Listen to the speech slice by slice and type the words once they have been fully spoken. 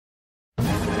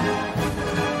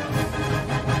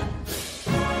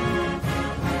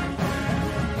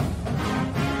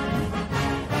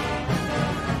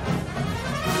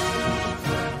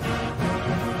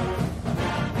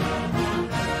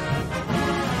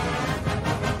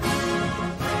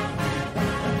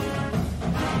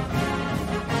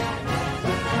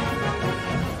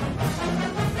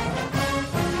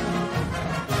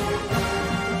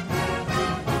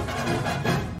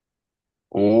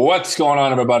What's going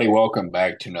on, everybody? Welcome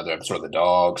back to another episode of the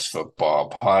Dogs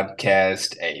Football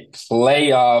Podcast, a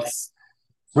playoff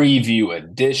preview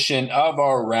edition of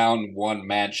our round one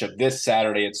matchup this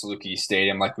Saturday at Saluki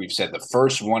Stadium. Like we've said, the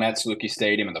first one at Saluki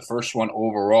Stadium and the first one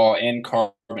overall in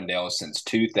Carbondale since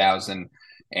 2009.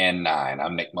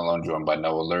 I'm Nick Malone, joined by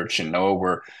Noah Lurch. And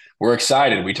Noah, we're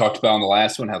excited. We talked about in the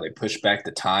last one how they pushed back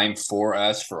the time for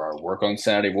us for our work on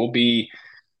Saturday. We'll be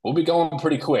going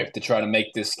pretty quick to try to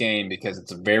make this game because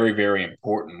it's a very, very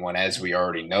important one. As we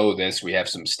already know this, we have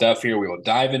some stuff here. We will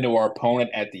dive into our opponent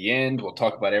at the end. We'll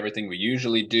talk about everything we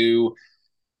usually do.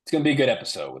 It's going to be a good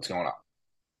episode. What's going on?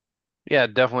 Yeah,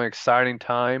 definitely exciting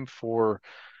time for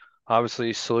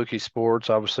obviously Saluki sports.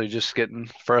 Obviously, just getting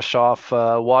fresh off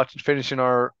finishing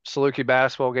our Saluki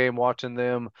basketball game, watching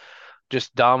them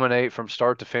just dominate from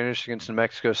start to finish against New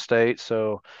Mexico State.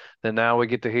 So then now we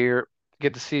get to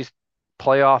see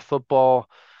playoff football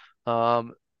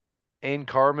um, in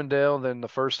Carbondale. Then the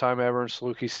first time ever in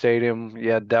Saluki Stadium.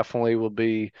 Yeah, definitely will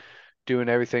be doing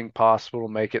everything possible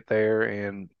to make it there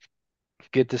and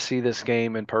get to see this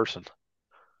game in person.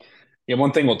 Yeah,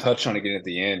 one thing we'll touch on again at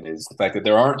the end is the fact that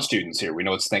there aren't students here. We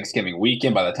know it's Thanksgiving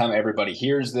weekend. By the time everybody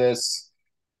hears this,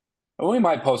 well, we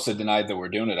might post it tonight that we're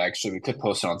doing it. Actually, we could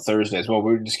post it on Thursday as well.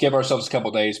 We just give ourselves a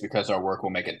couple days because our work will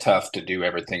make it tough to do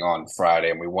everything on Friday,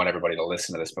 and we want everybody to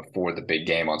listen to this before the big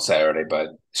game on Saturday. But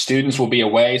students will be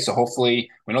away, so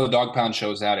hopefully, we know the Dog Pound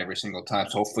shows out every single time.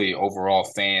 So hopefully, overall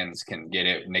fans can get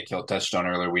it. Nick Hill touched on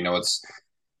earlier. We know it's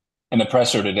in the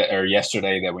presser today or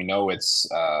yesterday that we know it's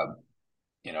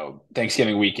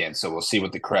Thanksgiving weekend. So we'll see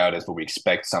what the crowd is, but we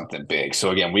expect something big.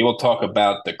 So again, we will talk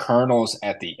about the Colonels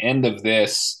at the end of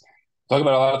this. Talk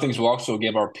about a lot of things. We'll also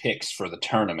give our picks for the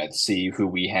tournament, see who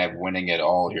we have winning it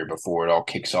all here before it all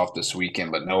kicks off this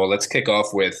weekend. But Noah, let's kick off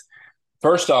with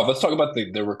first off, let's talk about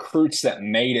the recruits that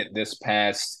made it this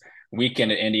past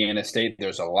weekend at Indiana State.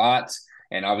 There's a lot.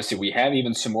 And obviously, we have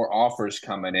even some more offers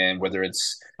coming in, whether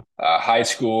it's high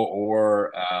school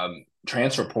or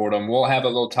transfer portal. And we'll have a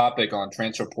little topic on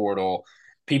transfer portal,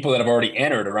 people that have already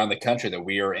entered around the country that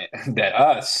we are in, that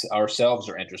us ourselves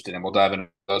are interested in. We'll dive into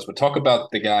those, but talk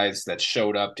about the guys that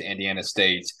showed up to Indiana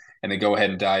State, and then go ahead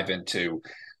and dive into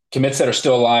commits that are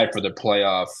still alive for the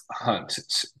playoff hunt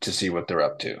to see what they're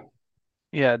up to.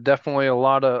 Yeah, definitely a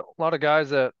lot of guys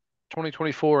that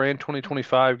 2024 and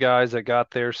 2025 guys that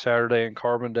got there Saturday in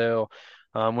Carbondale.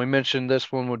 We mentioned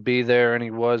this one would be there, and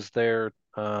he was there.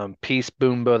 Peace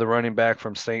Boomba, the running back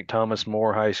from St. Thomas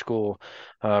More High School,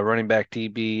 running back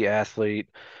DB athlete,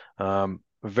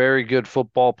 very good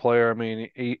football player. I mean,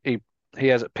 he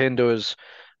has it pinned to his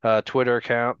Twitter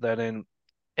account that in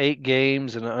 8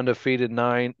 games and an undefeated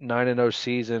 9-0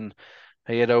 season,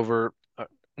 he had over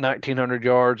 1,900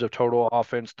 yards of total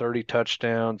offense, 30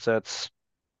 touchdowns. That's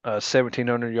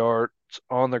 1,700 yards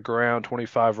on the ground,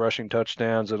 25 rushing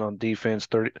touchdowns, and on defense,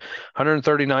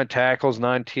 139 tackles,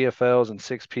 9 TFLs, and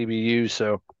 6 PBUs.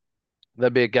 So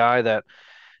that'd be a guy that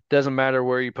doesn't matter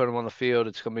where you put him on the field,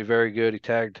 it's going to be very good. He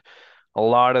tagged a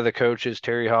lot of the coaches,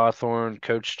 Terry Hawthorne,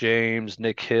 Coach James,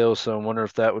 Nick Hill. So I wonder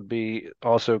if that would be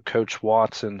also Coach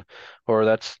Watson, or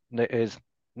that's his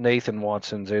Nathan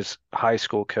Watson's his high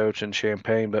school coach in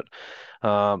Champaign. But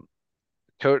um,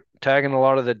 tagging a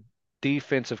lot of the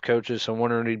defensive coaches. So I'm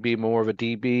wondering if he'd be more of a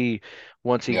DB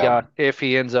once Yeah. if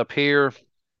he ends up here.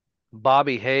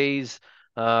 Bobby Hayes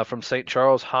from St.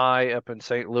 Charles High up in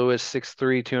St. Louis,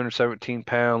 6'3",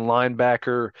 217-pound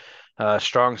linebacker,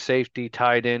 strong safety,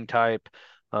 tight end type.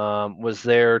 Was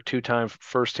there, two-time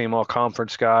first team all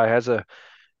conference guy, has a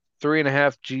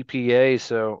 3.5 GPA,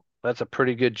 so that's a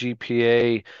pretty good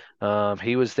GPA.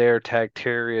 He was there, tagged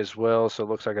Terry as well, so it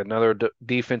looks like another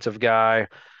defensive guy.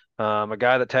 A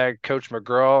guy that tagged Coach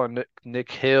McGraw and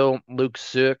Nick Hill, Luke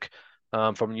Zook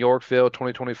from Yorkville,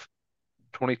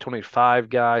 2025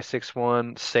 guy,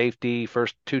 6'1", safety,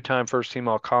 first two-time first team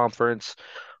all conference.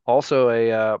 Also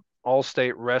a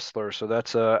all-state wrestler, so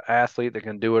that's a athlete that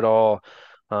can do it all.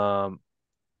 Um,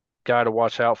 Guy to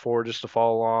watch out for just to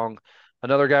follow along.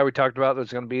 Another guy we talked about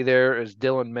that's going to be there is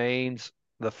Dylan Maines,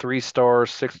 the three-star,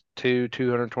 6'2",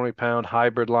 220-pound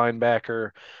hybrid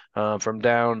linebacker from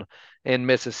down in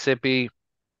Mississippi.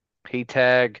 He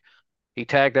tagged he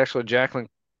tagged actually Jacqueline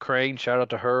Crane. Shout out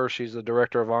to her. She's the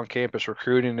director of on-campus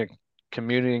recruiting and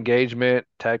community engagement.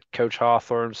 Tagged Coach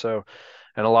Hawthorne. So,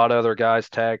 and a lot of other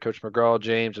guys tagged Coach McGraw,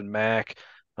 James, and Mac.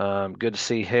 Good to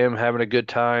see him having a good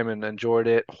time and enjoyed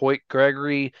it. Hoyt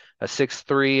Gregory, a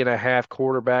 6'3.5"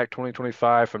 quarterback,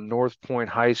 2025 from North Point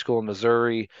High School in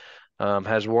Missouri,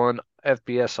 has one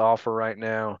FBS offer right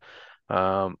now.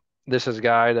 This is a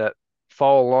guy that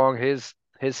follow along his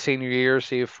senior year,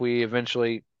 see if we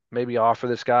eventually maybe offer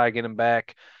this guy, get him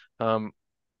back um,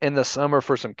 in the summer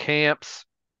for some camps.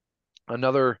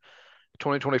 Another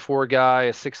 2024 guy,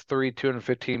 a 6'3",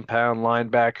 215-pound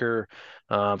linebacker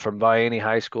from Vianney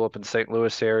High School up in St.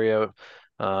 Louis area.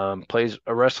 Plays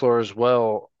a wrestler as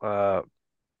well.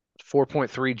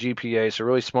 4.3 GPA, so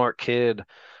really smart kid.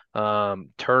 Turner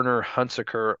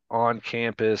Hunsaker on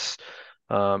campus.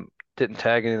 Um, didn't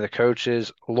tag any of the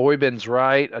coaches. Loybin's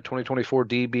right, a 2024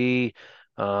 DB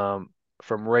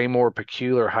from Raymore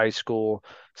Peculiar High School,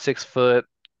 6 foot,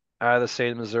 out of the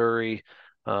state of Missouri.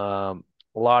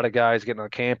 A lot of guys getting on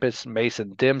campus.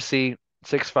 Mason Dempsey,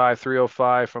 6'5",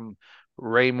 305 from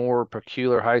Raymore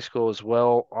Peculiar High School as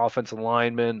well. Offensive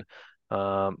lineman.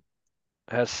 Um,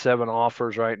 has 7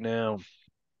 offers right now.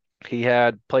 He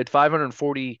had played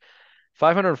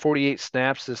 548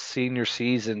 snaps this senior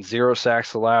season, 0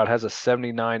 sacks allowed, has a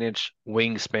 79-inch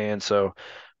wingspan, so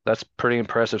that's pretty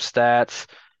impressive stats.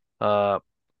 Uh,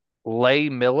 Lay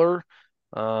Miller,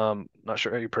 not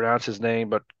sure how you pronounce his name,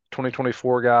 but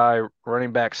 2024 guy,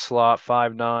 running back slot,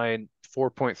 5'9",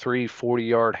 4.3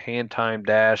 40-yard hand time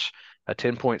dash, a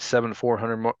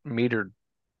 10.74 meter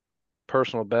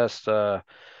personal best.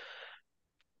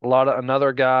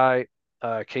 Another guy,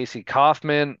 Casey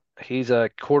Kaufman. He's a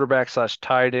quarterback slash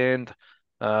tight end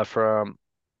from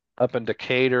up in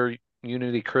Decatur,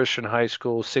 Unity Christian High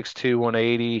School, 6'2",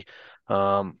 180.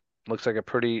 Looks like a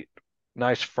pretty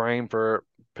nice frame for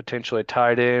potentially a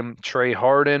tight end. Trey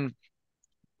Harden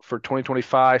for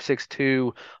 2025,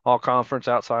 6'2", all conference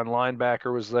outside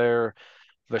linebacker was there.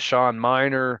 Vashawn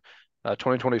Miner,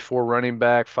 2024 running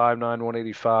back, 5'9",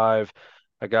 185,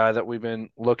 a guy that we've been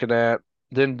looking at.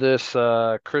 Then this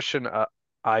Christian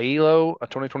Ailo, a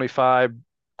 2025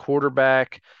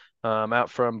 quarterback out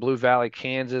from Blue Valley,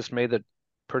 Kansas, made the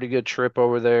pretty good trip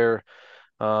over there.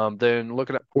 Then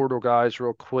looking at portal guys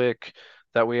real quick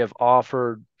that we have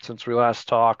offered since we last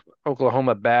talked.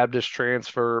 Oklahoma Baptist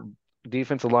transfer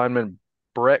defensive lineman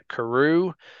Brett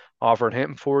Carew, offered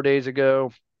him 4 days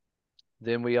ago.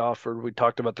 Then we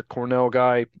talked about the Cornell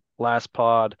guy last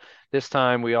pod. This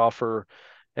time we offer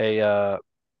a,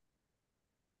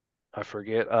 I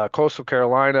forget, Coastal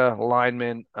Carolina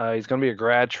lineman. He's going to be a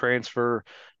grad transfer.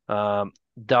 Um,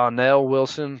 Donnell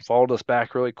Wilson followed us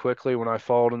back really quickly when I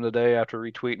followed him today after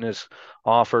retweeting his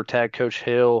offer. Tag Coach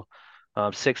Hill,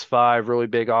 6'5", really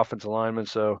big offensive lineman.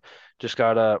 So just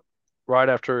got right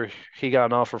after he got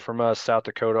an offer from us, South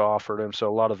Dakota offered him. So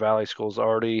a lot of Valley schools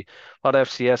already, a lot of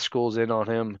FCS schools in on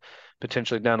him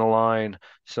potentially down the line.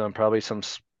 Probably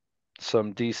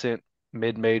some decent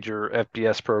mid-major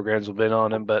FBS programs will been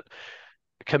on him. But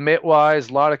commit wise,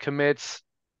 a lot of commits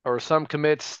or some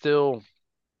commits still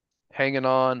hanging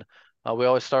on. We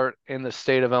always start in the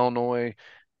state of Illinois,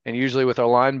 and usually with our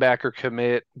linebacker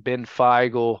commit, Ben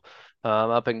Feigl,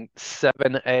 up in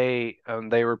 7A,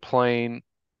 they were playing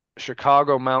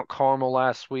Chicago Mount Carmel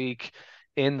last week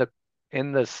in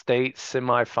the state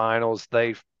semifinals.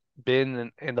 They've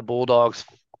been in the Bulldogs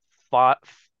fought,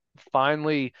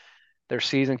 finally their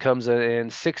season comes in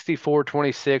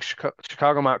 64-26.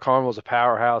 Chicago Mount Carmel is a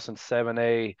powerhouse in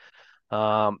 7A.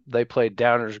 They played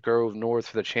Downers Grove North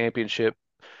for the championship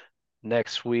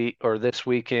next week or this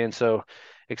weekend. So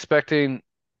expecting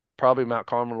probably Mount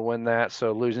Carmel to win that.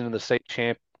 So losing to the state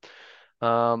champ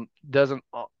doesn't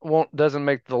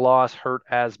make the loss hurt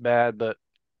as bad, but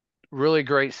really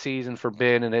great season for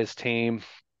Ben and his team.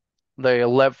 They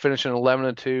finishing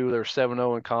 11-2. They're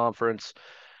 7-0 in conference.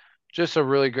 Just a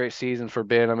really great season for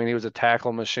Ben. I mean, he was a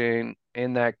tackle machine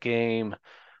in that game.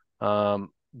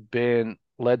 Ben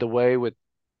led the way with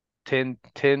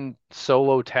 10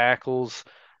 solo tackles,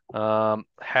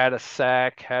 had a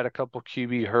sack, had a couple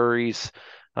QB hurries,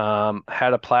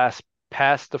 had a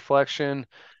pass deflection.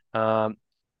 Um,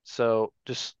 so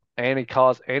just and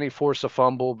he forced a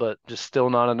fumble, but just still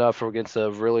not enough against a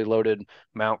really loaded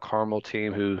Mount Carmel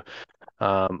team who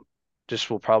um, just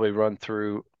will probably run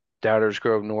through Downers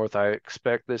Grove North, I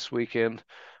expect, this weekend.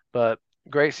 But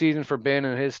great season for Ben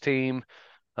and his team.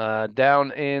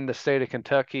 Down in the state of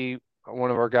Kentucky,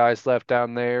 one of our guys left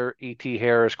down there, E.T.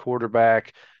 Harris,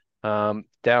 quarterback, down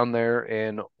there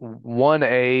in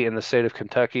 1A in the state of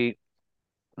Kentucky.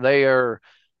 They are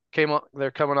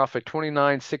they're coming off a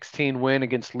 29-16 win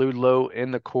against Ludlow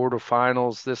in the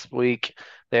quarterfinals this week.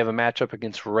 They have a matchup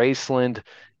against Raceland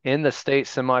in the state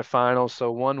semifinals,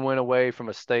 so one win away from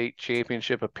a state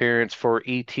championship appearance for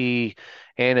ET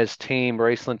and his team.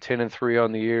 Raceland 10-3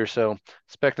 on the year, so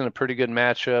expecting a pretty good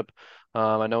matchup.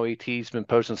 I know ET's been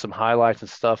posting some highlights and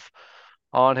stuff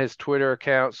on his Twitter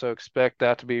account, so expect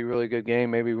that to be a really good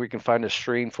game. Maybe we can find a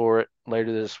stream for it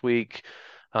later this week.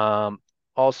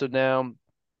 Also down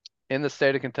in the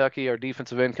state of Kentucky, our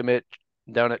defensive end commit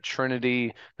down at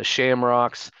Trinity. The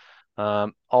Shamrocks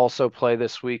also play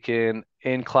this weekend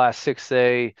in Class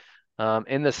 6A.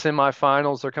 In the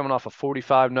semifinals, they're coming off a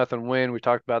 45-0 win. We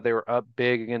talked about they were up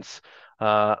big against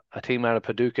a team out of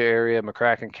Paducah area,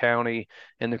 McCracken County,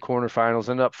 in the quarterfinals.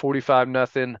 Ended up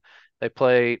 45-0. They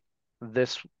play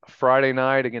this Friday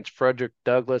night against Frederick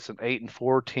Douglass, an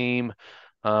 8-4 team.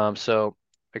 So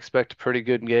expect a pretty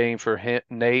good game for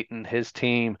Nate and his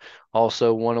team.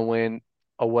 Also want to win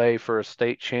away for a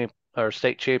state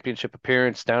championship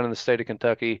appearance down in the state of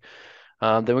Kentucky.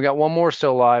 Then we got one more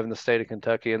still alive in the state of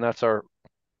Kentucky, and that's our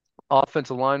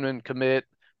offensive lineman commit,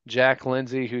 Jack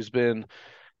Lindsay, who's been,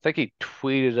 I think he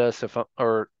tweeted us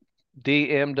or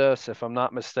DM'd us, if I'm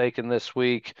not mistaken, this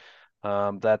week,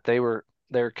 that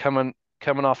they're coming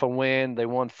off a win. They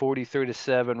won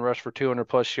 43-7, rushed for 200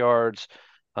 plus yards.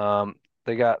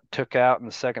 They got took out in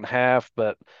the second half,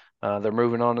 but they're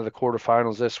moving on to the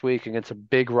quarterfinals this week against a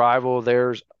big rival of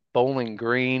theirs, Bowling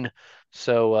Green.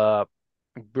 So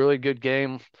really good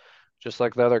game, just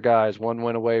like the other guys. One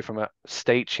win away from a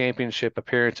state championship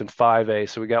appearance in 5A.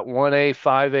 So we got 1A,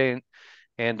 5A,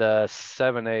 and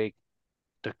 7A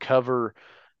to cover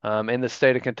in the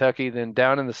state of Kentucky. Then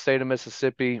down in the state of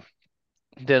Mississippi,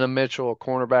 Denham Mitchell, a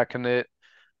cornerback commit,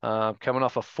 coming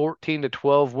off a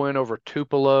 14-12 win over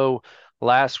Tupelo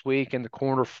last week in the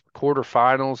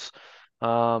quarterfinals.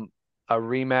 A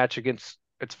rematch against.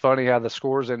 It's funny how the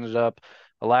scores ended up.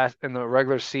 Last in the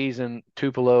regular season,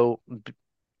 Tupelo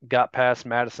got past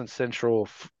Madison Central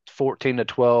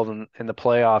 14-12, and in the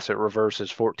playoffs it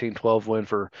reverses 14-12 win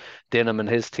for Denham and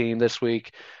his team this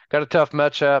week. Got a tough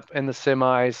matchup in the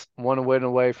semis, one win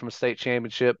away from a state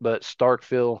championship, but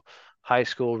Starkville High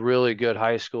School, really good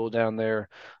high school down there,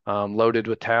 loaded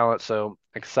with talent. So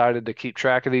excited to keep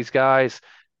track of these guys.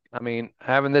 I mean,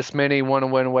 having this many one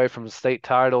win away from the state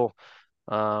title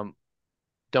um,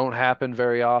 don't happen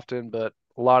very often, but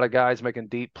a lot of guys making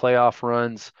deep playoff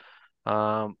runs.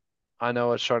 um, I know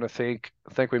I was trying to think.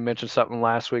 I think we mentioned something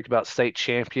last week about state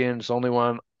champions. Only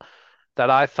one that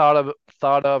I thought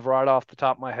of right off the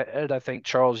top of my head. I think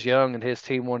Charles Young and his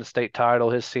team won a state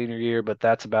title his senior year, but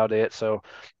that's about it. So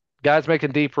guys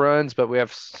making deep runs, but we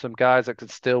have some guys that could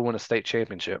still win a state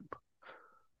championship.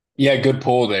 Yeah, good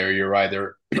pull there. You're right.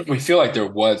 There, we feel like there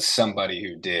was somebody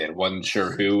who did. Wasn't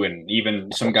sure who, and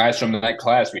even some guys from that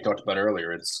class we talked about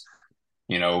earlier. It's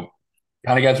you know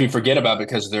kind of guys we forget about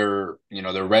because they're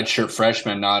redshirt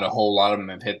freshmen. Not a whole lot of them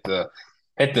have hit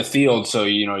the field, so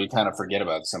you kind of forget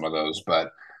about some of those.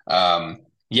 But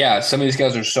yeah, some of these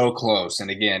guys are so close. And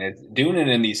again, doing it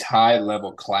in these high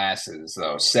level classes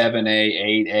though,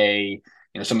 7A, 8A.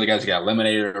 Some of the guys got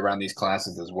eliminated around these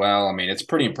classes as well. I mean, it's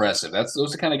pretty impressive. Those are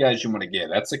the kind of guys you want to get.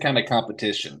 That's the kind of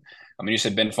competition. I mean, you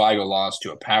said Ben Feigl lost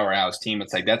to a powerhouse team.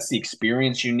 It's like that's the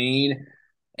experience you need.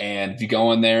 And if you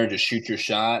go in there, just shoot your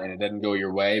shot, and it doesn't go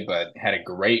your way, but had a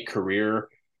great career.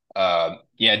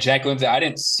 Yeah, Jack Lindsay, I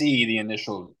didn't see the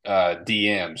initial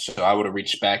DM, so I would have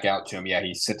reached back out to him. Yeah,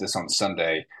 he sent this on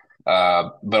Sunday.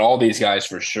 But all these guys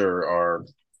for sure are,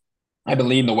 I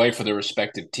believe, the way for their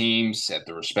respective teams at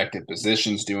their respective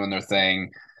positions doing their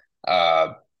thing.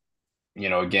 Uh,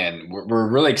 again, we're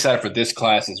really excited for this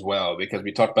class as well because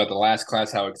we talked about the last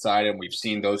class, how excited we've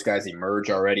seen those guys emerge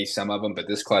already, some of them, but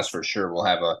this class for sure will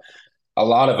have a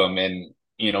lot of them. And,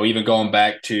 even going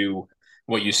back to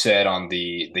what you said on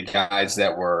the guys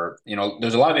that were,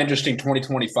 there's a lot of interesting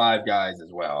 2025 guys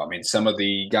as well. I mean, some of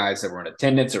the guys that were in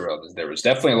attendance, or there was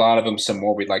definitely a lot of them. Some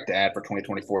more we'd like to add for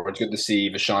 2024. It's good to see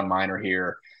Vashawn Miner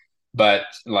here. But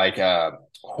like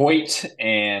Hoyt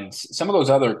and some of those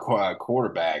other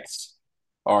quarterbacks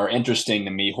are interesting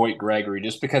to me. Hoyt Gregory,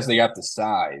 just because they got the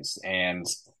size, and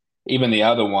even the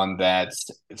other one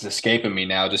that's it's escaping me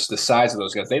now, just the size of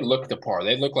those guys. They look the part.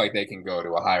 They look like they can go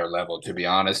to a higher level, to be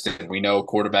honest. And we know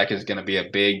quarterback is going to be a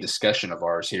big discussion of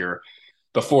ours here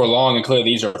before long. And clearly,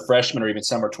 these are freshmen or even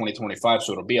summer 2025,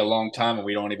 so it'll be a long time, and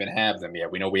we don't even have them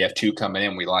yet. We know we have two coming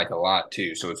in we like a lot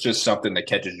too. So it's just something that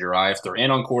catches your eye. If they're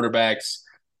in on quarterbacks,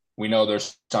 we know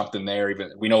there's something there. Even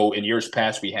we know in years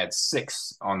past we had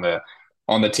six on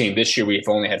the team. This year we've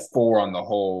only had four on the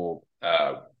whole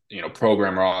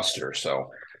program roster.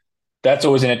 So that's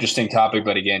always an interesting topic.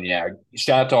 But again, yeah,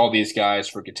 shout out to all these guys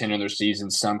for continuing their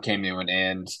seasons. Some came to an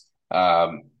end,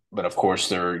 but of course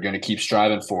they're going to keep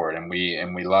striving for it, and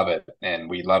we love it, and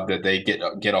we love that they get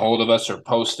a hold of us or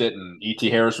post it. And E.T.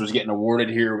 Harris was getting awarded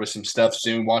here with some stuff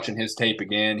soon. Watching his tape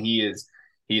again, he's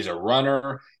a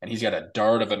runner, and he's got a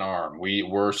dart of an arm.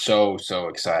 We're so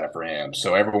excited for him.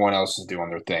 So everyone else is doing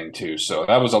their thing too. So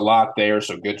that was a lot there.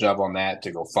 So good job on that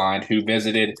to go find who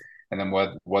visited and then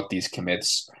what these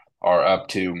commits are up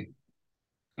to.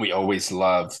 we always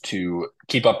love to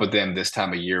keep up with them this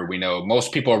time of year. We know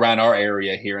most people around our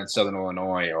area here in Southern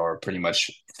Illinois are pretty much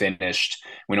finished.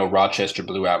 We know Rochester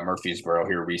blew out Murfreesboro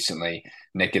here recently,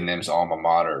 Nick and them's alma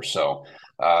mater. So,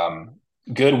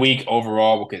 good week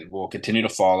overall. We'll continue to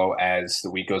follow as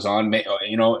the week goes on.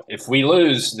 If we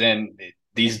lose, then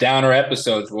these downer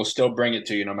episodes, we'll still bring it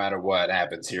to you no matter what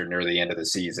happens here near the end of the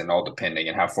season, all depending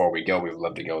on how far we go. We would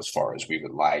love to go as far as we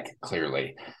would like,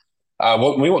 clearly.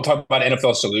 We won't talk about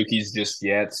NFL Salukis just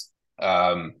yet,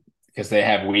 because they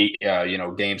have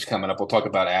games coming up. We'll talk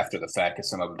about after the fact because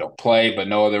some of them don't play. But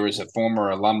no, there was a former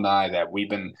alumni that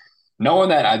we've known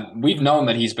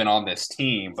that he's been on this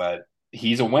team, but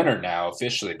he's a winner now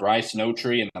officially. Bryce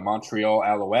Notree and the Montreal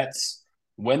Alouettes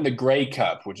win the Grey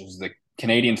Cup, which is the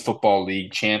Canadian Football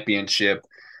League championship.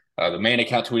 The main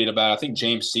account tweeted about it. I think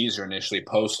James Caesar initially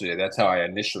posted it. That's how I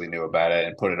initially knew about it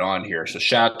and put it on here. So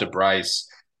shout out to Bryce.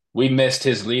 We missed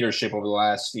his leadership over the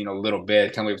last, little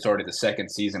bit. Can't believe it's already the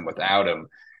second season without him.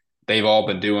 They've all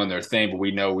been doing their thing, but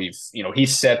we know he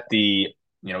set he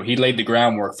laid the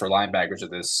groundwork for linebackers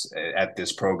at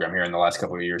this program here in the last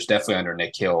couple of years, definitely under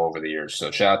Nick Hill over the years. So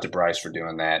shout out to Bryce for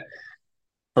doing that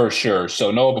for sure.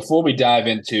 So Noah, before we dive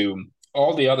into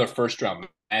all the other first round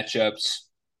matchups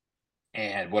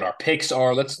and what our picks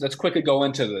are, let's quickly go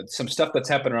into some stuff that's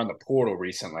happened around the portal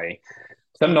recently.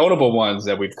 Some notable ones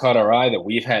that we've caught our eye that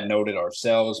we've had noted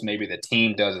ourselves. Maybe the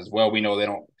team does as well. We know they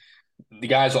don't. The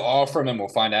guys will offer them and we'll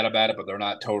find out about it, but they're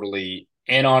not totally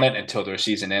in on it until their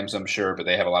season ends, I'm sure. But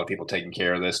they have a lot of people taking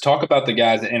care of this. Talk about the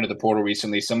guys that entered the portal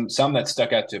recently. Some that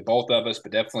stuck out to both of us,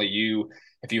 but definitely you,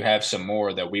 if you have some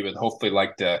more that we would hopefully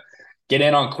like to get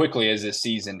in on quickly as this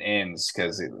season ends,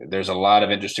 because there's a lot of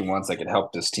interesting ones that could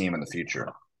help this team in the future.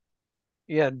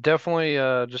 Yeah, definitely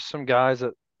just some guys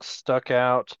that stuck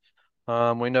out.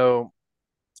 We know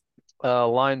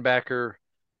linebacker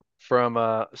from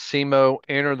SEMO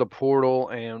entered the portal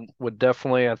and would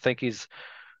definitely, I think he's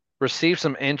received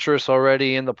some interest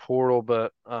already in the portal,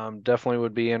 but definitely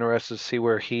would be interested to see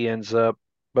where he ends up.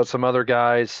 But some other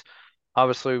guys,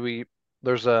 obviously,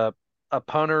 there's a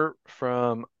punter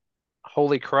from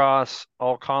Holy Cross,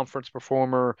 all conference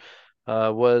performer,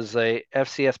 was a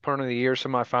FCS punter of the year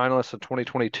semifinalist of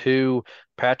 2022.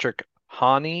 Patrick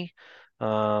Hani,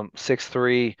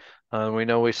 6'3". We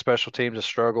know we special teams have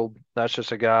struggled. That's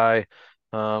just a guy.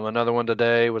 Another one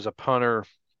today was a punter,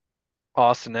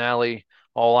 Austin Alley,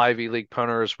 all Ivy League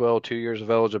punter as well, 2 years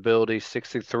of eligibility,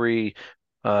 64%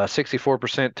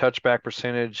 touchback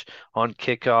percentage on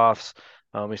kickoffs.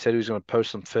 He said he was going to post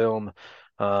some film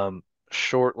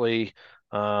shortly.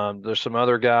 There's some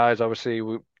other guys,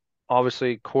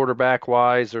 obviously quarterback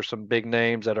wise, there's some big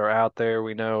names that are out there.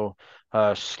 We know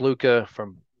Sluka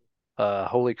from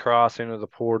Holy Cross into the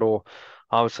portal.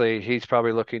 Obviously, he's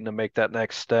probably looking to make that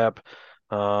next step.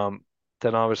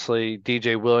 Then obviously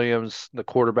DJ Williams, the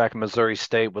quarterback of Missouri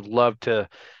State, would love to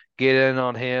get in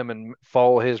on him and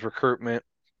follow his recruitment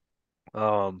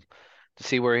to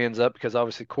see where he ends up, because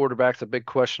obviously quarterback's a big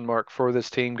question mark for this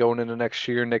team going into next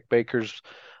year. Nick Baker's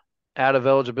out of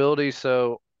eligibility,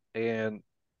 and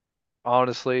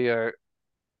honestly,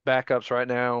 backups right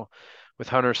now with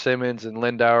Hunter Simmons and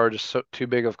Lindauer just too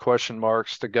big of question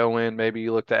marks to go in. Maybe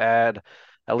you look to add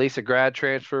at least a grad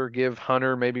transfer, give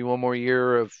Hunter maybe one more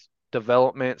year of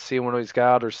development, see what he's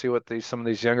got, or see what some of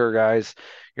these younger guys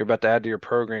you're about to add to your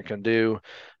program can do.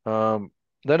 Then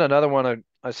another one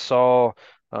I saw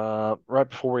right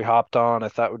before we hopped on, I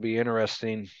thought would be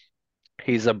interesting.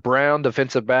 He's a Brown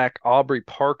defensive back, Aubrey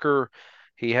Parker.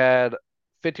 He had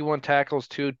 51 tackles,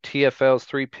 2 TFLs,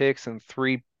 3 picks, and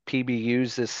 3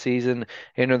 PBUs this season.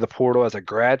 Entered the portal as a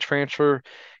grad transfer.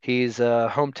 He's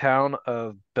hometown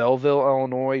of Belleville,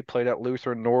 Illinois. Played at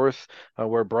Lutheran North,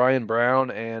 where Brian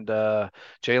Brown and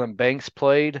Jalen Banks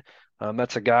played.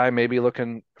 That's a guy maybe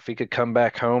looking if he could come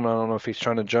back home. I don't know if he's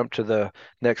trying to jump to the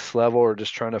next level or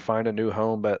just trying to find a new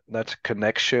home, but that's a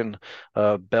connection.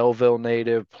 Belleville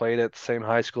native, played at the same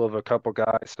high school of a couple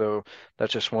guys, so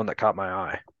that's just one that caught my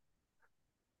eye.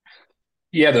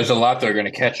 Yeah, there's a lot that are going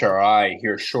to catch our eye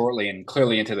here shortly and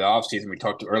clearly into the offseason. We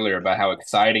talked earlier about how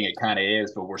exciting it kind of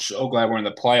is, but we're so glad we're in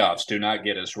the playoffs. Do not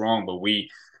get us wrong, but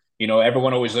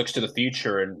everyone always looks to the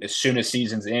future, and as soon as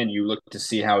season's end, you look to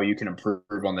see how you can improve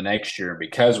on the next year.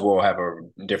 Because we'll have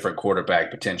a different quarterback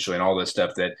potentially and all this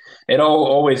stuff, that it all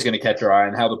always going to catch our eye.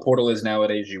 And how the portal is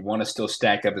nowadays, you want to still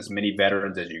stack up as many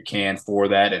veterans as you can for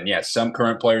that. And yes, some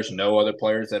current players, no other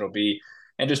players that'll be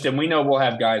interesting. We know we'll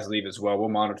have guys leave as well. We'll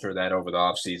monitor that over the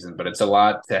offseason, but it's a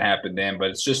lot to happen then. But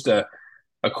it's just a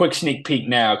quick sneak peek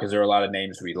now because there are a lot of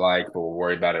names we like, but we'll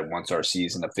worry about it once our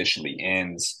season officially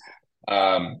ends.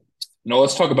 No,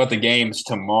 let's talk about the games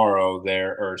tomorrow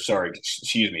there, or sorry,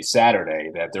 excuse me,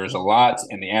 Saturday. That there's a lot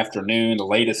in the afternoon. The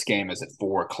latest game is at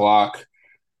 4 o'clock.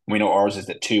 We know ours is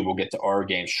at 2. We'll get to our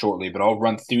game shortly, but I'll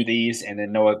run through these and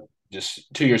then Noah,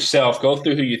 just to yourself, go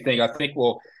through who you think. I think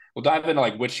we'll dive into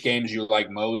like which games you like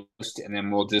most, and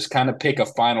then we'll just kind of pick a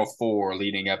final four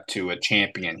leading up to a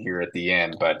champion here at the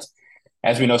end. But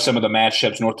as we know, some of the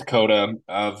matchups, North Dakota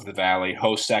of the Valley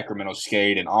hosts Sacramento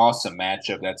State, an awesome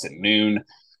matchup. That's at noon.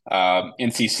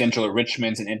 NC Central at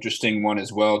Richmond's an interesting one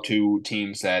as well. Two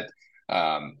teams that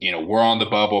were on the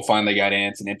bubble, finally got in.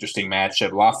 It's an interesting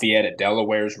matchup. Lafayette at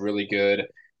Delaware is really good.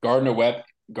 Gardner Webb,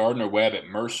 Gardner Webb at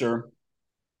Mercer.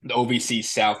 The OVC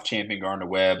South champion Gardner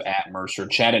Webb at Mercer.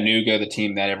 Chattanooga, the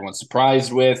team that everyone's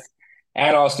surprised with,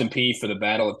 at Austin Peay for the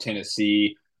Battle of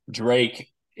Tennessee. Drake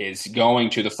is going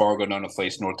to the Fargo Nona to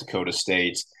face North Dakota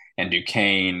State, and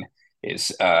Duquesne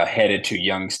is headed to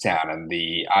Youngstown and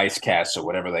the Ice Castle,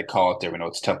 whatever they call it there. We know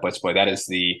it's a tough place to play. That is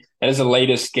the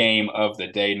latest game of the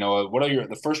day. Noah, what are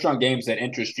the first round games that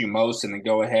interest you most? And then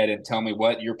go ahead and tell me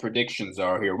what your predictions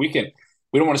are here. We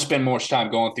don't want to spend much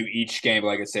time going through each game. But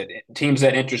like I said, teams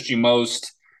that interest you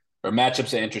most or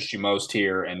matchups that interest you most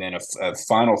here, and then a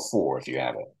final four if you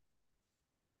have it.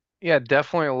 Yeah,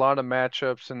 definitely a lot of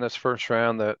matchups in this first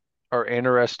round that are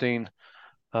interesting.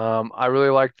 I really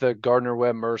like the Gardner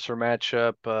Webb Mercer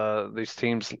matchup. These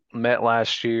teams met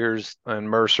last year's, and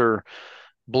Mercer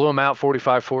blew them out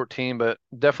 45-14, but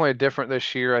definitely different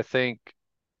this year. I think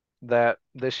that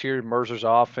this year Mercer's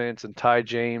offense and Ty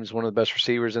James, one of the best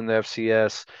receivers in the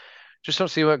FCS, just don't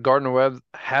see what Gardner Webb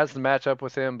has the matchup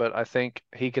with him, but I think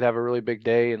he could have a really big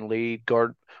day and lead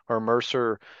guard or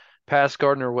Mercer past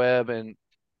Gardner Webb and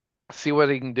see what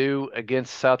he can do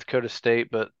against South Dakota State.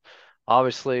 But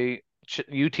obviously,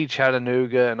 UT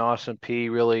Chattanooga and Austin Peay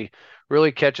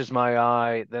really catches my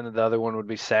eye. Then the other one would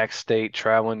be Sac State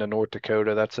traveling to North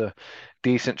Dakota. That's a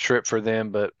decent trip for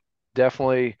them, but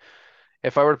definitely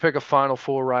if I were to pick a Final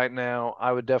Four right now,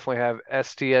 I would definitely have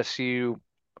SDSU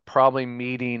probably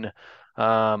meeting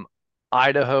um,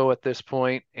 Idaho at this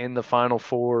point in the Final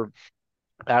Four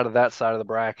out of that side of the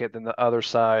bracket. Then the other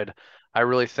side, I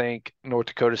really think North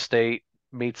Dakota State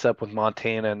meets up with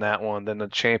Montana in that one. Then the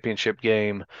championship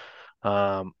game,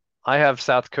 um, I have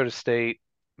South Dakota State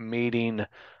meeting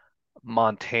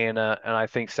Montana, and I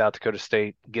think South Dakota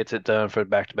State gets it done for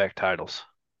back-to-back titles.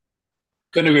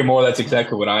 Couldn't agree more. That's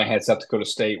exactly what I had. South Dakota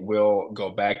State will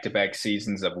go back-to-back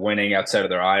seasons of winning outside of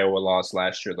their Iowa loss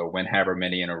last year. They'll win however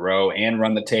many in a row and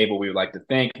run the table. We would like to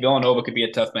think Villanova could be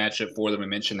a tough matchup for them. We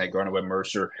mentioned that Gardner Webb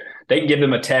Mercer. They can give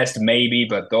them a test maybe,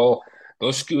 but they'll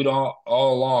scoot all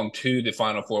along to the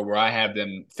Final Four where I have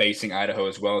them facing Idaho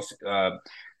as well.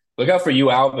 Look out for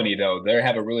Albany though. They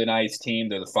have a really nice team.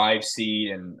 They're the 5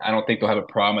 seed, and I don't think they'll have a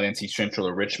problem with NC Central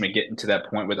or Richmond getting to that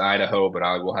point with Idaho. But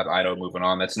I will have Idaho moving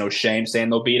on. That's no shame saying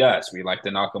they'll beat us. We like to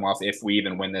knock them off if we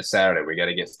even win this Saturday. We got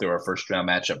to get through our first round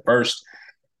matchup first.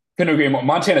 Couldn't agree more.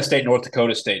 Montana State, North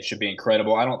Dakota State should be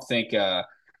incredible. I don't think.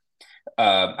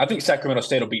 I think Sacramento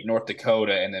State will beat North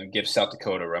Dakota and then give South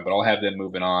Dakota a run, but I'll have them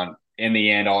moving on. In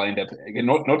the end, I'll end up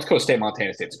North Dakota State,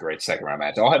 Montana State's a great second round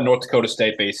match. I'll have North Dakota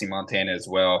State facing Montana as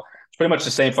well. It's pretty much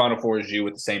the same Final Four as you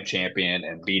with the same champion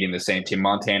and beating the same team.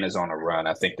 Montana's on a run.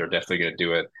 I think they're definitely going to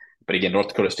do it. But again, North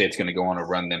Dakota State's going to go on a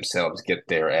run themselves, get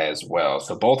there as well.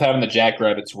 So both having the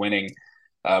Jackrabbits winning.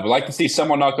 We'd like to see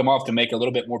someone knock them off to make a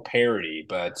little bit more parity,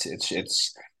 but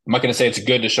it's I'm not going to say it's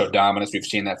good to show dominance. We've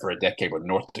seen that for a decade with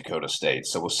North Dakota State.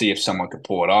 So we'll see if someone could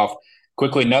pull it off.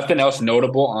 Quickly, nothing else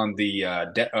notable on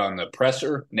the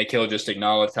presser. Nick Hill just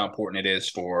acknowledged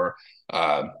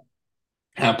uh,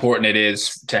 how important it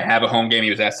is to have a home game.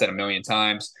 He was asked that a million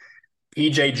times.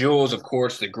 PJ Jules, of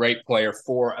course, the great player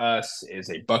for us, is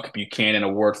a Buck Buchanan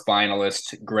Award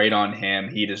finalist. Great on him.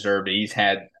 He deserved it. He's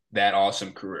had that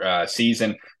awesome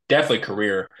season. Definitely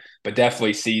career, but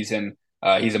definitely season.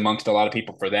 He's amongst a lot of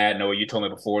people for that. Noah, you told me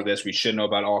before this, we should know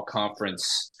about all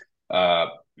conference uh,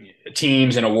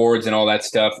 teams and awards and all that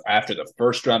stuff after the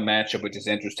first round matchup, which is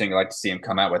interesting. I like to see him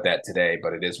come out with that today,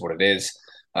 but it is what it is.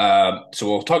 So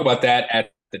we'll talk about that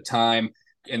at the time.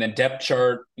 And then depth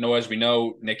chart, as we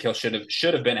know, Nick Hill should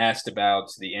have been asked about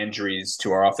the injuries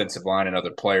to our offensive line and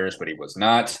other players, but he was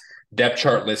not. Depth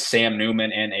chart lists Sam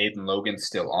Newman and Aiden Logan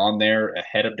still on there,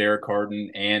 ahead of Derek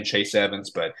Harden and Chase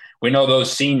Evans. But we know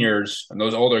those seniors and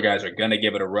those older guys are going to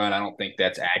give it a run. I don't think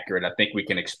that's accurate. I think we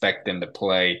can expect them to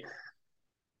play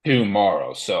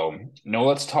tomorrow. So, no,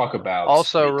 let's talk about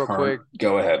Also, the real current. quick,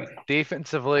 Go ahead.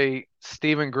 defensively,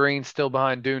 Stephen Green still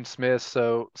behind Dune Smith,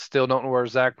 so still don't know where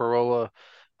Zach Barola.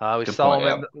 We Good saw point.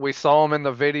 him Yeah. in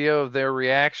the video of their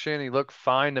reaction. He looked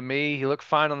fine to me. He looked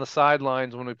fine on the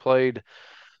sidelines when we played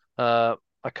a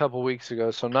couple weeks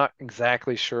ago, so not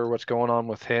exactly sure what's going on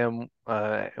with him.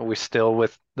 We still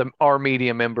with our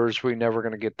media members, we never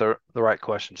going to get the right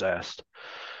questions asked.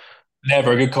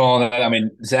 Never a good call on that. I mean,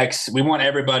 Zach's. We want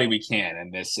everybody we can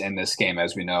in this game,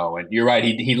 as we know. And you're right.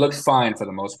 He looked fine for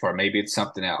the most part. Maybe it's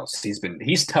something else.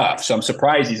 He's tough. So I'm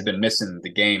surprised he's been missing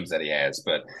the games that he has.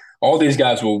 But all these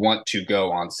guys will want to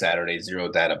go on Saturday. Zero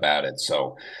doubt about it.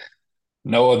 So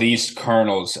no, these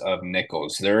Colonels of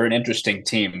Nicholls. They're an interesting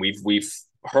team. We've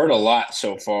heard a lot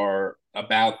so far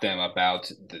about them,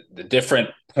 about the different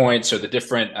points or the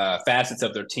different facets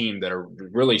of their team that are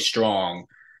really strong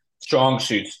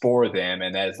suits for them,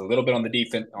 and that is a little bit on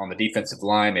the defensive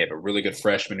line. They have a really good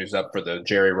freshman who's up for the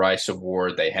Jerry Rice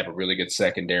Award. They have a really good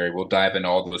secondary. We'll dive into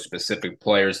all those specific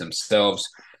players themselves.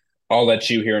 I'll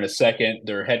let you here in a second.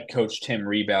 Their head coach Tim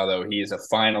Rebow, though, he is a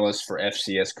finalist for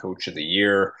FCS Coach of the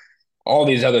Year. All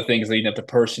these other things leading up to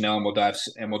personnel, and we'll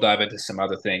dive into some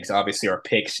other things. Obviously, our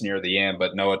picks near the end.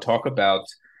 But Noah, talk about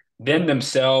them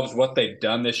themselves, what they've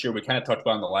done this year. We kind of talked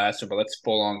about in the last one, but let's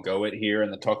full on go it here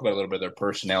and then talk about a little bit of their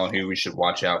personnel and who we should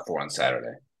watch out for on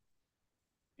Saturday.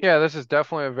 Yeah, this is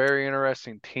definitely a very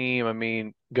interesting team. I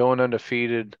mean, going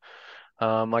undefeated,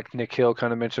 like Nick Hill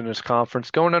kind of mentioned in his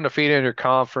conference, going undefeated in your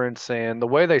conference and the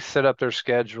way they set up their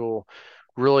schedule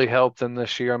really helped them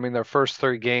this year. I mean, their first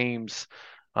three games,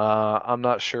 I'm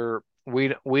not sure we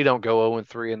don't go 0 and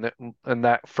 3 in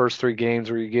that first three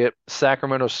games where you get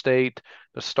Sacramento State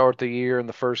to start the year in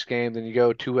the first game, then you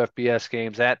go two FBS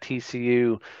games at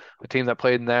TCU, a team that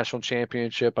played in the national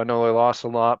championship. I know they lost a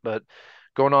lot, but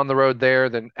going on the road there,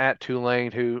 then at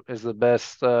Tulane, who is the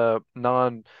best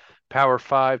non-Power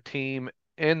Five team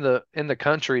in the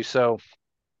country. So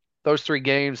those three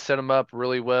games set them up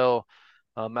really well.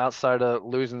 Outside of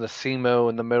losing the SEMO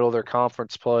in the middle of their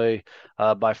conference play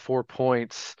by 4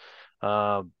 points,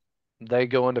 um, they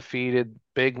go undefeated.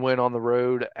 Big win on the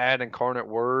road at Incarnate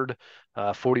Word,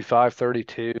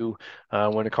 45-32.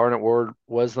 When Incarnate Word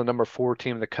was the number four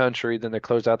team in the country, then they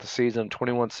closed out the season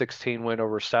 21-16 win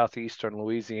over Southeastern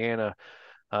Louisiana.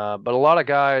 But a lot of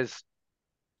guys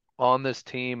on this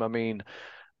team, I mean,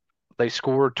 they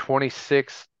scored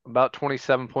 26, about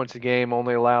 27 points a game,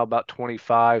 only allow about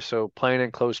 25. So playing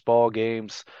in close ball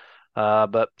games.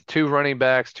 But two running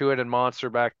backs, two-headed monster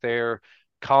back there.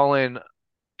 Colin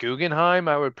Guggenheim,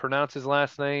 I would pronounce his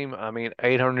last name. I mean,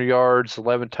 800 yards,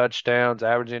 11 touchdowns,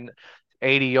 averaging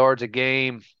 80 yards a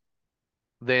game.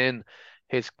 Then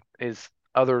his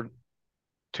other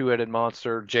two-headed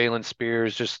monster, Jalen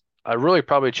Spears, just I really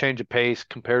probably change of pace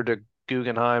compared to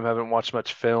Guggenheim. Haven't watched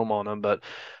much film on him, but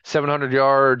 700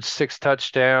 yards, six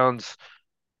touchdowns,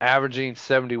 averaging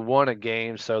 71 a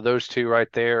game. So those two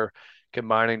right there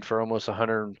combining for almost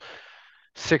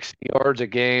 160 yards a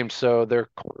game. So their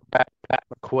quarterback, Pat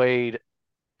McQuaid,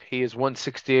 he is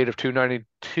 168 of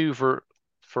 292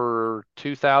 for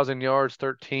 2,000 yards,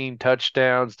 13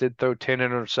 touchdowns, did throw 10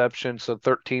 interceptions, so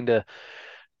 13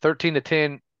 to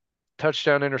 10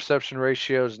 touchdown interception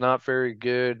ratio is not very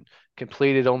good.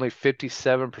 Completed only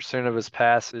 57% of his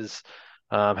passes.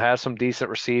 Has some decent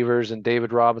receivers and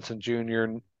David Robinson Jr.,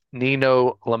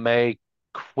 Nino LeMay,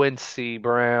 Quincy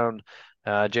Brown.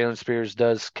 Jalen Spears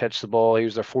does catch the ball. He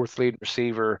was their fourth lead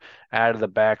receiver out of the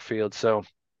backfield. So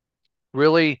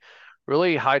really,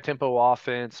 really high tempo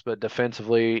offense, but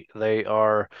defensively they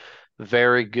are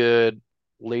very good,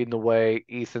 leading the way.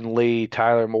 Ethan Lee,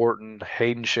 Tyler Morton,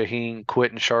 Hayden Shaheen,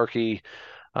 Quentin Sharkey.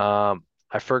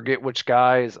 I forget which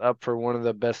guy is up for one of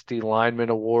the best D lineman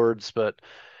awards, but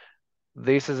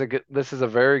this is a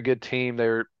very good team.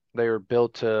 They are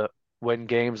built to win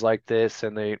games like this,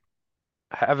 and they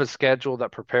have a schedule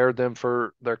that prepared them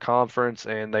for their conference,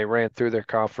 and they ran through their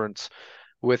conference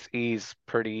with ease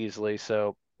pretty easily.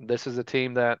 So this is a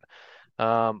team that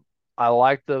um, I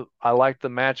like the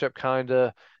matchup kind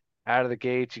of out of the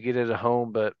gate. You get it at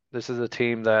home, but this is a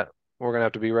team that we're gonna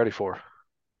have to be ready for.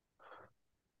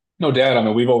 No doubt. I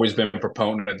mean, we've always been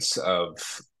proponents of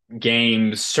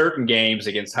certain games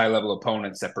against high level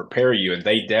opponents that prepare you, and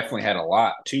they definitely had a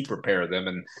lot to prepare them.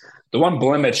 And the one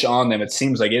blemish on them, it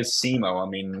seems like, is SEMO. I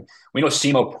mean, we know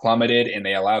SEMO plummeted and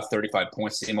they allowed 35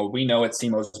 points to SEMO. We know at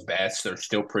SEMO's best, they're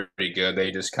still pretty good.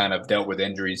 They just kind of dealt with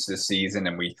injuries this season,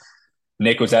 and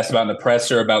Nick was asked about in the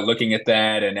presser about looking at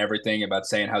that and everything about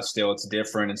saying how still it's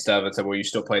different and stuff. It's like, well, you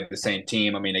still played the same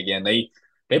team. I mean, again, they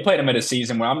played him in a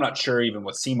season where I'm not sure even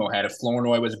what SEMO had. If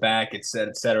Flournoy was back, et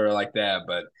cetera, like that.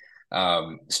 But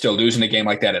still losing a game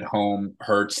like that at home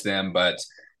hurts them. But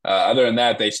other than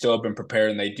that, they still have been prepared,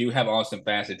 and they do have awesome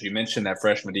facets. You mentioned that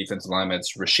freshman defensive lineman,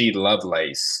 it's Rasheed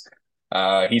Lovelace.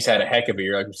 He's had a heck of a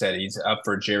year. Like I said, he's up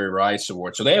for Jerry Rice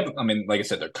Award. So they have, I mean, like I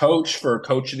said, they're coach for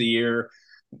Coach of the Year.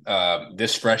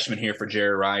 this freshman here for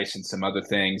Jerry Rice and some other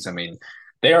things. I mean,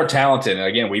 they are talented. And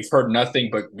again, we've heard nothing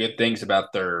but good things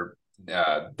about their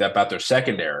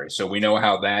secondary. So we know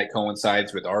how that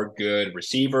coincides with our good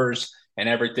receivers and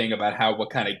everything about how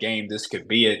what kind of game this could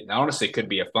be. It honestly could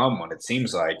be a fun one. It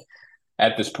seems like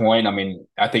at this point. I mean,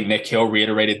 I think Nick Hill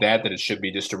reiterated that it should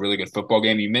be just a really good football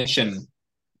game. You mentioned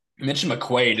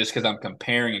McQuaid just because I'm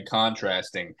comparing and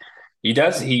contrasting.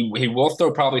 He will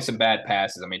throw probably some bad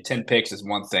passes. I mean, 10 picks is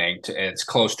one thing, it's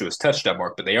close to his touchdown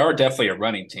mark, but they are definitely a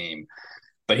running team.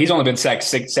 But he's only been sacked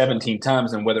 17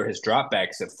 times, and whether his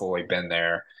dropbacks have fully been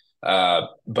there.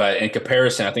 But in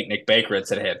comparison, I think Nick Baker had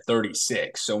said he had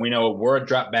 36. So we know we're a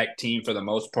drop back team for the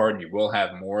most part, and you will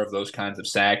have more of those kinds of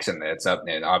sacks, and it's up,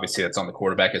 and obviously that's on the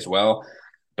quarterback as well.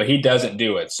 But he doesn't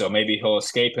do it, so maybe he'll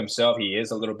escape himself. He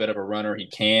is a little bit of a runner. He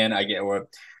can, I get, or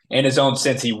in his own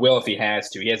sense, he will if he has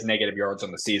to. He has negative yards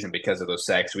on the season because of those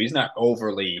sacks, so he's not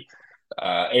overly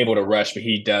able to rush, but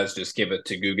he does just give it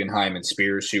to Guggenheim and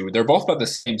Spears, who they're both about the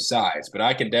same size, but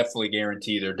I can definitely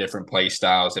guarantee they're different play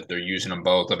styles if they're using them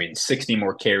both. I mean, 60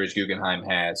 more carries Guggenheim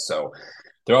has, so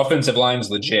their offensive line's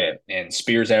legit, and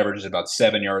Spears averages about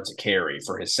 7 yards a carry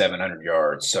for his 700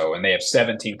 yards. So, and they have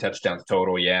 17 touchdowns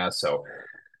total. Yeah, so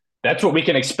that's what we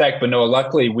can expect. But no,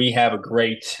 luckily we have a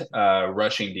great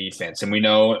rushing defense, and we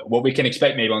know what we can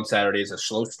expect. Maybe on Saturday is a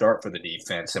slow start for the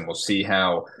defense, and we'll see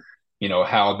how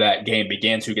that game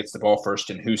begins, who gets the ball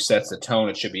first, and who sets the tone.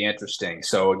 It should be interesting.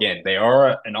 So again, they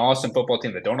are an awesome football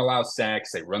team that don't allow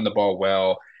sacks. They run the ball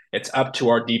well. It's up to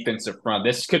our defensive front.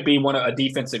 This could be a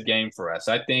defensive game for us.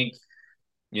 I think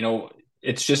you know,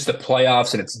 it's just the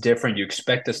playoffs and it's different. You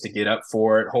expect us to get up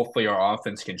for it. Hopefully, our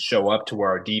offense can show up to where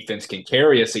our defense can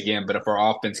carry us again. But if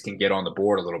our offense can get on the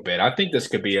board a little bit, I think this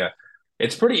could be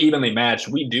it's pretty evenly matched.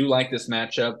 We do like this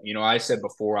matchup. I said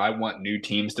before, I want new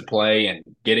teams to play, and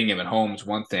getting them at home is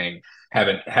one thing.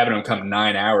 Having them come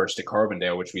 9 hours to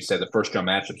Carbondale, which we said the first round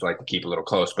matchups like to keep a little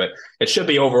close, but it should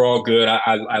be overall good.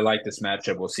 I like this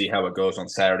matchup. We'll see how it goes on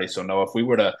Saturday. So, no, if we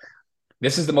were to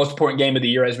this is the most important game of the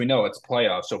year, as we know. It's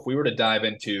playoffs. So if we were to dive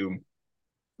into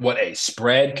what a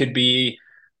spread could be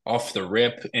off the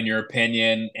rip, in your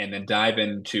opinion, and then dive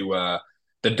into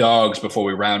the dogs before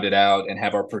we round it out and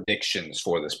have our predictions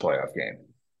for this playoff game.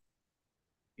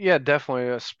 Yeah, definitely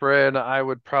a spread. I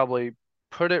would probably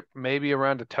put it maybe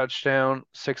around a touchdown,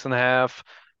 6.5,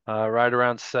 right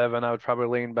around 7. I would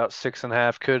probably lean about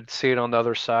 6.5. Could see it on the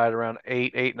other side around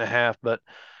 8, 8.5, but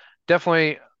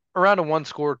definitely around a one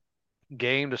score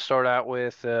game to start out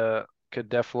with. Could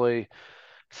definitely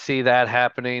see that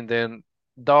happening. Then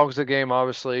dogs the game,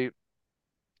 obviously.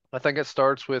 I think it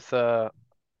starts with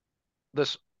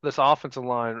this offensive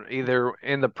line, either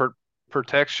in the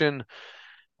protection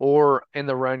or in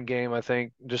the run game. I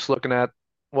think just looking at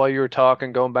while you were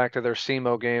talking, going back to their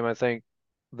SEMO game, I think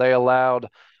they allowed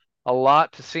a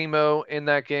lot to SEMO in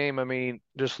that game. I mean,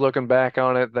 just looking back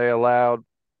on it, they allowed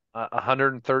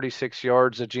 136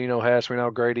 yards to Geno Hess. We know how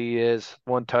great he is.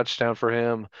 One touchdown for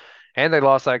him. And they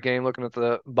lost that game. Looking at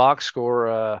the box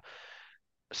score,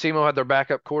 SEMO had their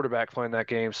backup quarterback playing that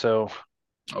game. So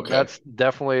Okay. that's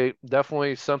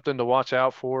definitely something to watch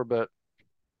out for, but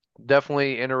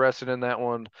definitely interested in that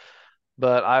one.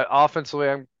 But I'm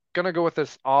gonna go with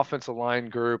this offensive line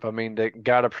group. I mean, they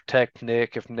gotta protect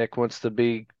Nick if Nick wants to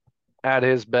be at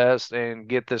his best and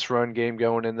get this run game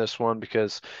going in this one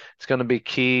because it's gonna be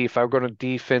key. If I'm going to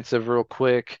defensive real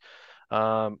quick,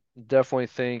 definitely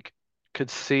think could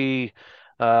see.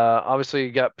 Obviously,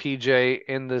 you got PJ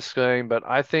in this game, but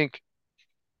I think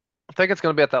it's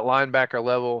going to be at that linebacker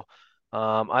level.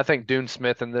 I think Dune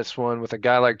Smith in this one with a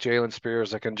guy like Jalen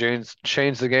Spears that can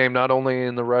change the game not only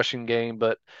in the rushing game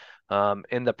but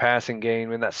in the passing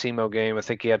game in that SEMO game. I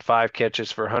think he had 5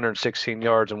 catches for 116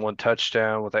 yards and one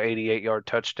touchdown with an 88-yard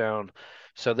touchdown.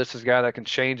 So this is a guy that can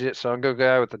change it. So I'm going to go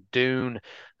guy with a Dune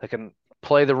that can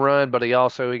play the run, but he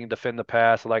can defend the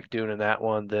pass. I like Dune in that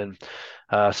one. Then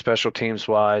special teams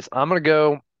wise, I'm going to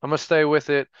go. I'm going to stay with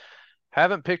it.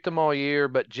 Haven't picked them all year,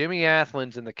 but Jimmy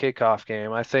Athlin's in the kickoff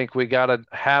game. I think we got to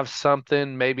have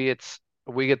something. Maybe it's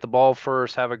we get the ball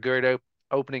first, have a great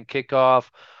opening kickoff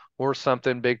or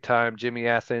something big time. Jimmy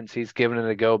Athens, he's giving it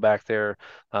a go back there.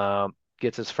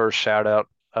 Gets his first shout out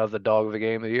of the dog of the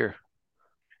game of the year.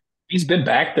 He's been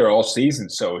back there all season,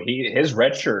 so his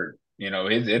red shirt,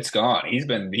 it's gone. He's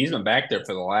been back there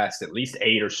for the last at least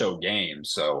 8 or so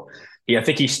games. So I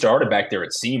think he started back there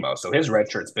at SEMO. So his red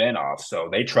shirt's been off. So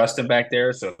they trust him back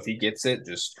there. So if he gets it,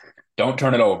 just don't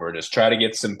turn it over. Just try to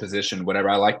get some position, whatever.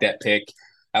 I like that pick.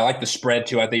 I like the spread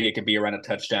too. I think it could be around a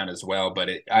touchdown as well, but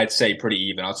I'd say pretty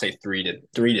even. I'll say 3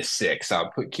 to 6.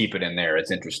 Keep it in there.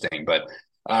 It's interesting, but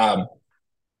um,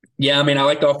 Yeah, I mean, I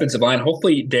like the offensive line.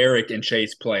 Hopefully, Derek and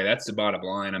Chase play. That's the bottom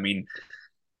line. I mean,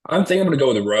 I'm thinking I'm going to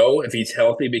go with Rowe if he's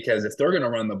healthy because if they're going to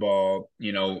run the ball,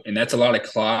 and that's a lot of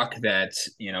clock that,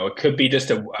 it could be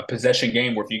just a possession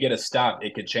game where if you get a stop,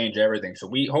 it could change everything.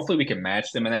 So hopefully we can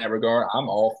match them in that regard. I'm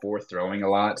all for throwing a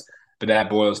lot, but that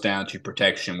boils down to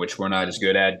protection, which we're not as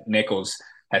good at. Nicholls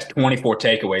has 24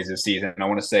 takeaways this season. And I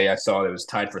want to say I saw it was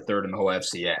tied for third in the whole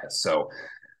FCS. So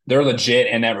they're legit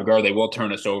in that regard. They will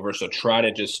turn us over. So try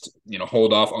to just,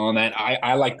 hold off on that.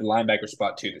 I like the linebacker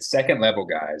spot too. The second level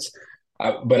guys.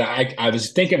 But I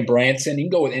was thinking Branson. You can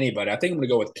go with anybody. I think I'm going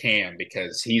to go with Cam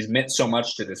because he's meant so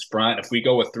much to this front. If we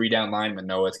go with three down linemen,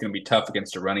 though, it's going to be tough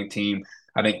against a running team.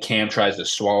 I think Cam tries to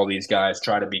swallow these guys,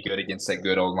 try to be good against that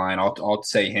good old line. I'll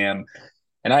say him.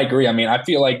 And I agree. I mean, I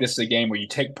feel like this is a game where you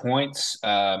take points.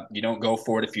 You don't go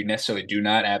for it if you necessarily do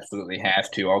not absolutely have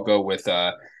to. I'll go with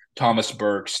Thomas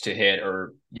Burks to hit,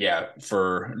 or yeah,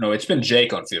 for no, it's been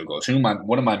Jake on field goals.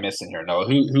 What am I missing here? No,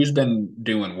 who's been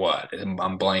doing what?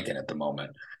 I'm blanking at the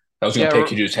moment. I was going to Yeah,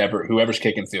 pick whoever's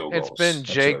kicking field it's goals. been That's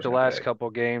what I Jake was the going to last pick. couple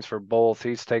games for both.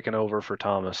 He's taken over for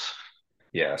Thomas.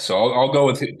 Yeah, so I'll go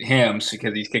with him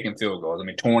because he's kicking field goals. I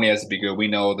mean, 20 has to be good. We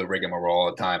know the rigmarole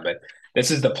all the time, but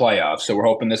this is the playoffs, so we're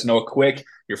hoping this. No, quick,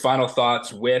 your final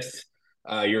thoughts with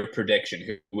your prediction.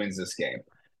 Who wins this game?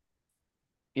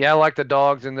 Yeah, I like the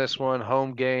dogs in this one.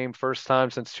 Home game, first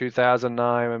time since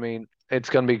 2009. I mean, it's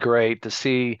going to be great to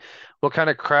see what kind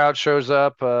of crowd shows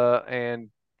up and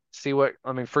see what,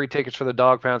 I mean, free tickets for the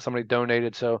dog pound somebody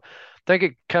donated. So I think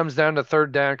it comes down to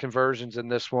third down conversions in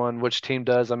this one, which team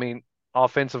does. I mean,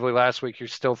 offensively last week, you're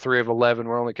still 3 of 11.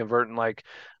 We're only converting like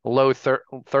low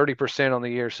 30% on the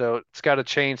year. So it's got to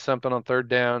change something on third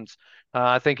downs.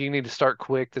 I think you need to start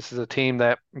quick. This is a team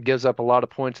that gives up a lot of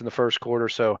points in the first quarter.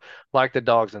 So like the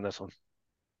dogs in this one.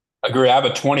 Agree. I have a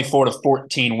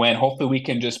 24-14 win. Hopefully, we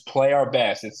can just play our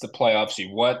best. It's the playoffs.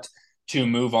 You want to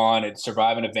move on and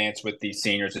survive and advance with these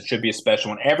seniors. It should be a special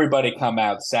one. Everybody come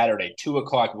out Saturday, 2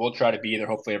 o'clock. We'll try to be there.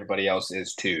 Hopefully, everybody else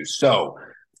is too. So,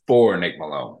 for Nick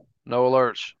Malone, No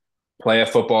alerts. play of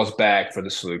football's back for the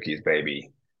Salukis,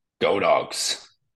 baby. Go dogs.